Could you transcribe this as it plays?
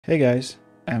Hey guys,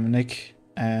 I'm Nick,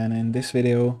 and in this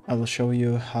video I will show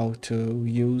you how to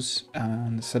use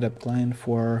and set up client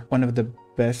for one of the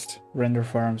best render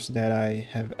farms that I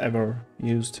have ever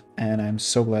used, and I'm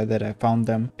so glad that I found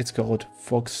them. It's called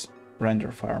Fox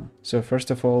Render Farm. So first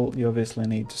of all, you obviously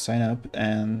need to sign up,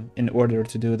 and in order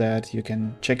to do that you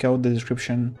can check out the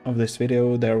description of this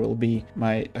video. There will be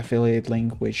my affiliate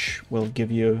link which will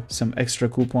give you some extra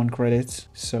coupon credits,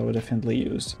 so definitely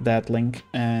use that link,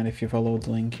 and if you follow the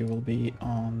link you will be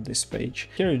on this page.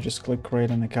 Here you just click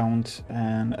create an account,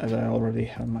 and as I already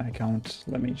have my account,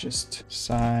 let me just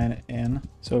sign in.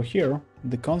 So here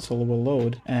the console will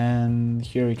load, and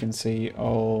here you can see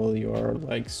all your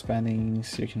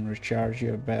spendings. You can recharge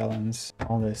your balance,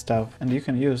 all this stuff, and you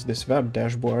can use this web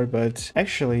dashboard, but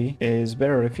actually it's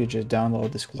better if you just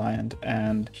download this client.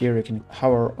 And here you can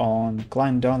hover on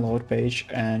client download page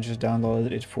and just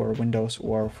download it for Windows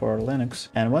or for Linux,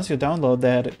 and once you download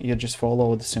that you just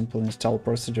follow the simple install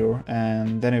procedure,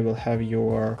 and then you will have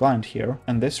your client here.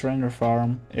 And this render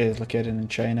farm is located in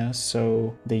China,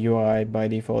 so the UI by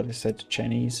default is set to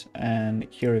Chinese, and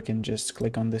here you can just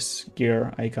click on this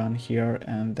gear icon here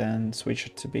and then switch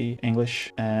it to be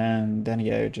English, and then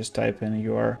you just type in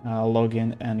your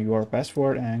login and your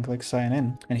password and click sign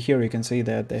in. And here you can see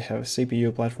that they have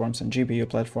CPU platforms and GPU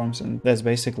platforms, and that's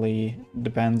basically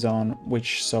depends on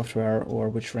which software or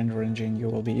which render engine you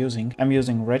will be using. I'm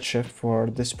using Redshift for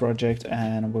this project,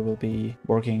 and we will be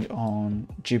working on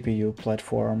GPU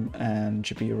platform and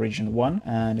GPU region 1,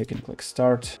 and you can click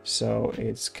start. So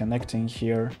it's connecting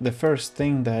here. The first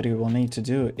thing that you will need to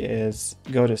do is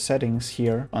go to settings.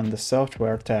 Here on the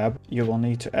software tab you will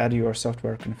need to add your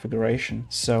software configuration.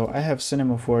 So I have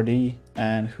Cinema4d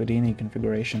and Houdini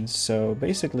configurations, so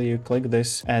basically you click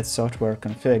this add software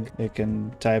config, you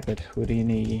can type it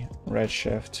Houdini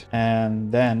Redshift, and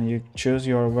then you choose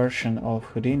your version of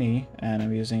Houdini, and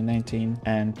I'm using 19,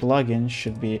 and plugin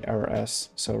should be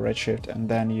RS, so Redshift, and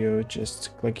then you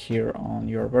just click here on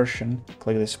your version,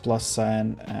 click this plus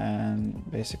sign, and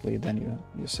basically then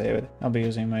you save it. I'll be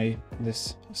using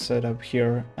this setup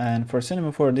here. And for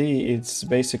Cinema4d it's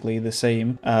basically the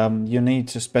same. You need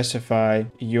to specify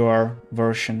your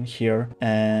version here,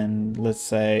 and let's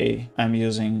say I'm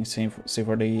using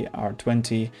C4D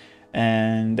R20,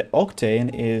 and the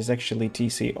octane is actually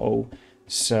TCO.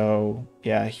 So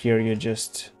yeah, here you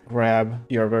just grab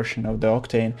your version of the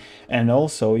octane, and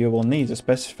also you will need to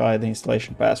specify the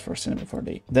installation path for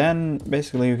Cinema4d. Then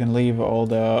basically you can leave all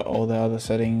the other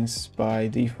settings by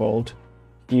default.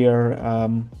 Here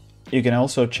you can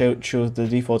also choose the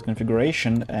default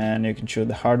configuration, and you can choose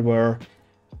the hardware.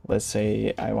 Let's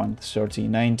say I want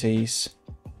 3090s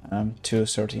to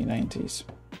 3090s.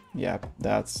 Yeah,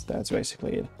 that's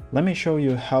basically it. Let me show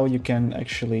you how you can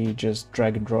actually just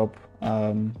drag and drop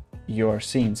your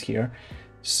scenes here.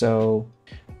 So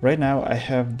right now I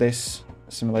have this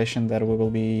simulation that we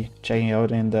will be checking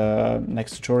out in the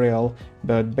next tutorial,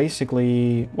 but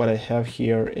basically what I have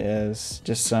here is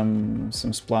just some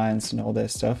splines and all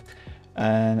that stuff.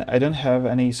 And I don't have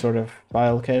any sort of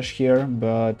file cache here,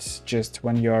 but just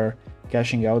when you're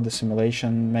caching out the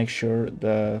simulation, make sure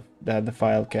that the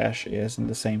file cache is in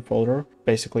the same folder.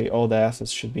 Basically all the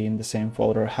assets should be in the same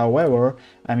folder. However,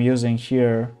 I'm using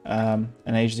here an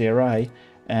HDRI,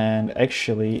 and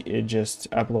actually it just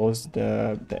uploads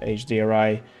the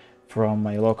HDRI from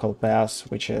my local path,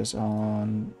 which is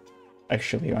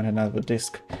actually on another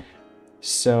disk.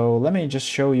 So let me just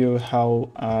show you how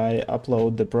I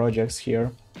upload the projects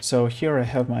here. So here I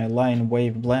have my line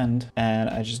wave blend, and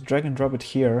I just drag and drop it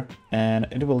here, and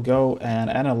it will go and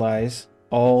analyze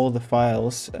all the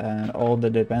files and all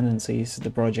the dependencies the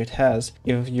project has.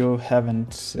 If you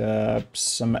haven't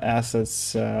some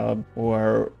assets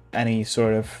or any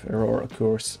sort of error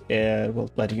occurs, it will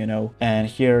let you know. And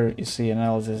here you see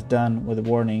analysis done with a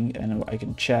warning, and I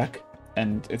can check,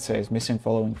 and it says missing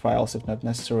following files. If not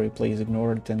necessary, please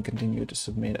ignore it and continue to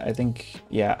submit. I think,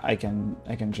 yeah, I can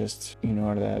just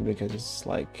ignore that because it's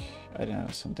like, I don't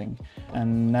know, something.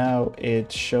 And now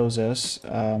it shows us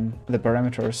the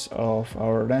parameters of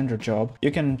our render job.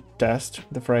 You can test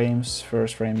the frames,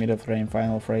 first frame, middle frame,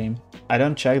 final frame. I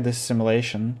don't check this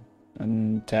simulation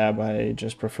and tab. I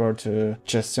just prefer to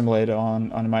just simulate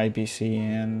on my PC,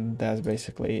 and that's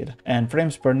basically it. And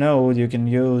frames per node, you can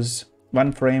use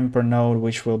 1 frame per node,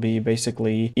 which will be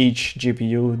basically each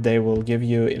GPU they will give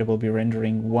you. It will be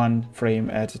rendering 1 frame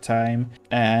at a time,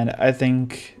 and I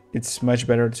think it's much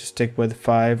better to stick with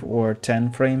 5 or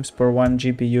 10 frames per 1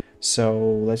 GPU. So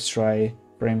let's try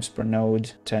frames per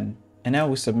node 10. And now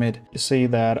we submit. You see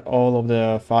that all of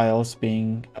the files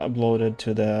being uploaded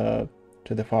to the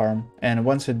to the farm. And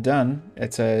once it's done,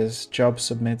 it says job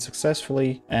submit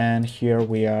successfully, and here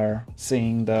we are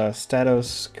seeing the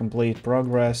status, complete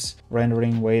progress,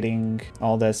 rendering, waiting,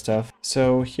 all that stuff.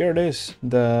 So here it is,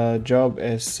 the job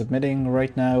is submitting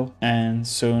right now, and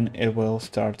soon it will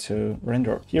start to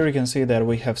render. Here you can see that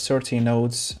we have 30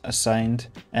 nodes assigned,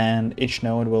 and each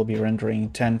node will be rendering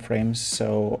 10 frames,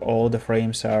 so all the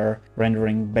frames are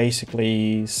rendering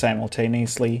basically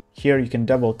simultaneously. Here you can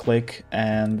double click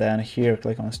and then here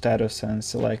click on status and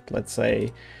select, let's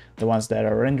say, the ones that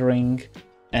are rendering,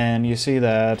 and you see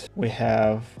that we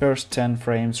have first 10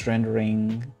 frames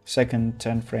rendering, second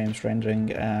 10 frames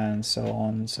rendering, and so on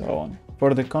and so on.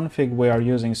 For the config we are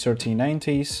using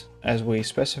 3090s as we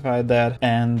specified that,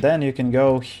 and then you can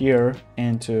go here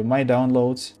into my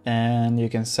downloads and you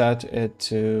can set it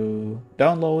to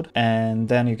download, and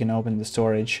then you can open the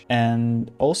storage,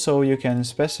 and also you can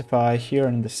specify here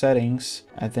in the settings,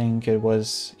 I think it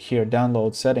was here,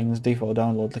 download settings, default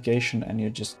download location, and you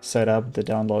just set up the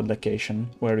download location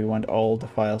where you want all the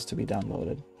files to be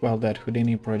downloaded. While that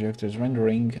Houdini project is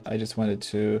rendering, I just wanted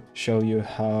to show you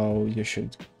how you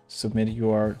should submit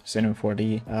your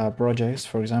Cinema4d projects.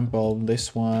 For example,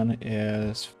 this one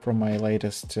is from my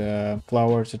latest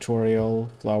flower tutorial,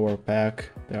 flower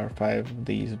pack. There are 5 of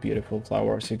these beautiful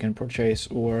flowers you can purchase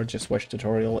or just watch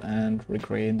tutorial and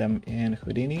recreate them in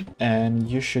Houdini. And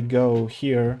you should go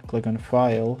here, click on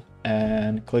File,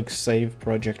 and click Save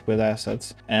Project with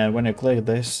Assets. And when you click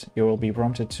this, you will be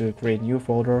prompted to create new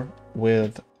folder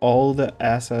with all the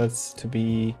assets to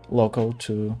be local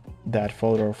to that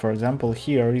folder. For example,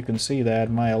 here you can see that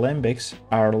my Alembics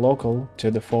are local to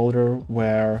the folder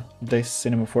where this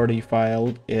Cinema4d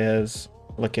file is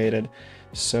located.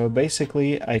 So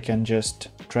basically I can just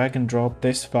drag and drop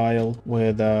this file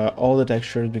with all the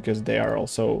textures, because they are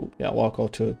also local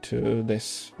to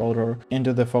this folder,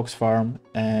 into the Fox farm,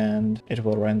 and it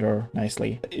will render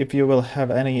nicely. If you will have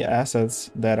any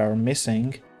assets that are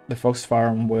missing, the Fox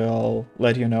farm will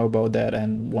let you know about that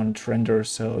and won't render,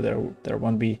 so there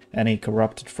won't be any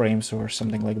corrupted frames or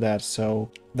something like that.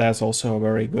 So that's also a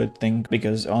very good thing,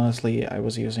 because honestly I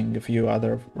was using a few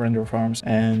other render farms,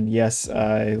 and yes,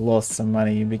 I lost some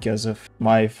money because of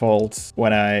my faults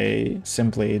when I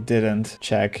simply didn't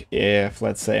check if,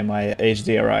 let's say, my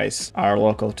HDRIs are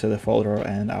local to the folder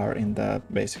and are in the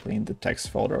basically in the text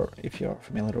folder, if you're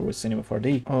familiar with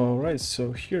Cinema4d. Alright,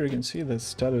 so here you can see the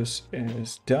status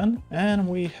is done and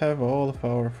we have all of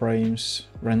our frames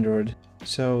rendered.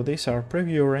 So these are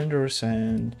preview renders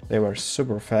and they were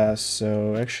super fast.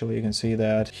 So actually you can see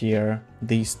that here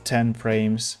these 10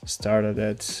 frames started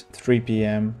at 3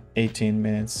 p.m. 18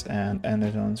 minutes and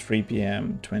ended on 3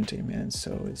 p.m. 20 minutes.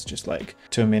 So it's just like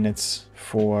 2 minutes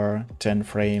for 10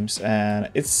 frames,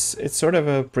 and it's sort of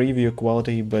a preview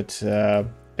quality, but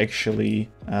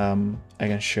actually I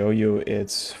can show you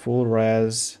it's full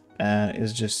res. And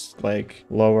it's just like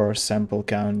lower sample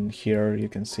count. Here you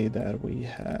can see that we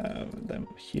have them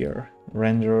here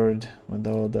rendered with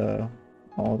all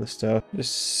the stuff,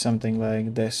 just something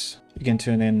like this. You can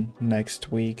tune in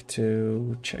next week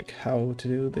to check how to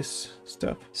do this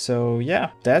stuff. So yeah,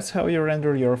 that's how you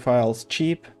render your files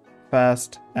cheap,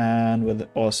 fast, and with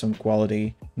awesome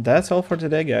quality. That's all for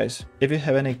today, guys. If you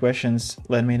have any questions,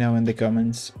 let me know in the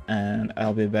comments and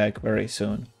I'll be back very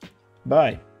soon.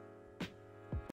 Bye.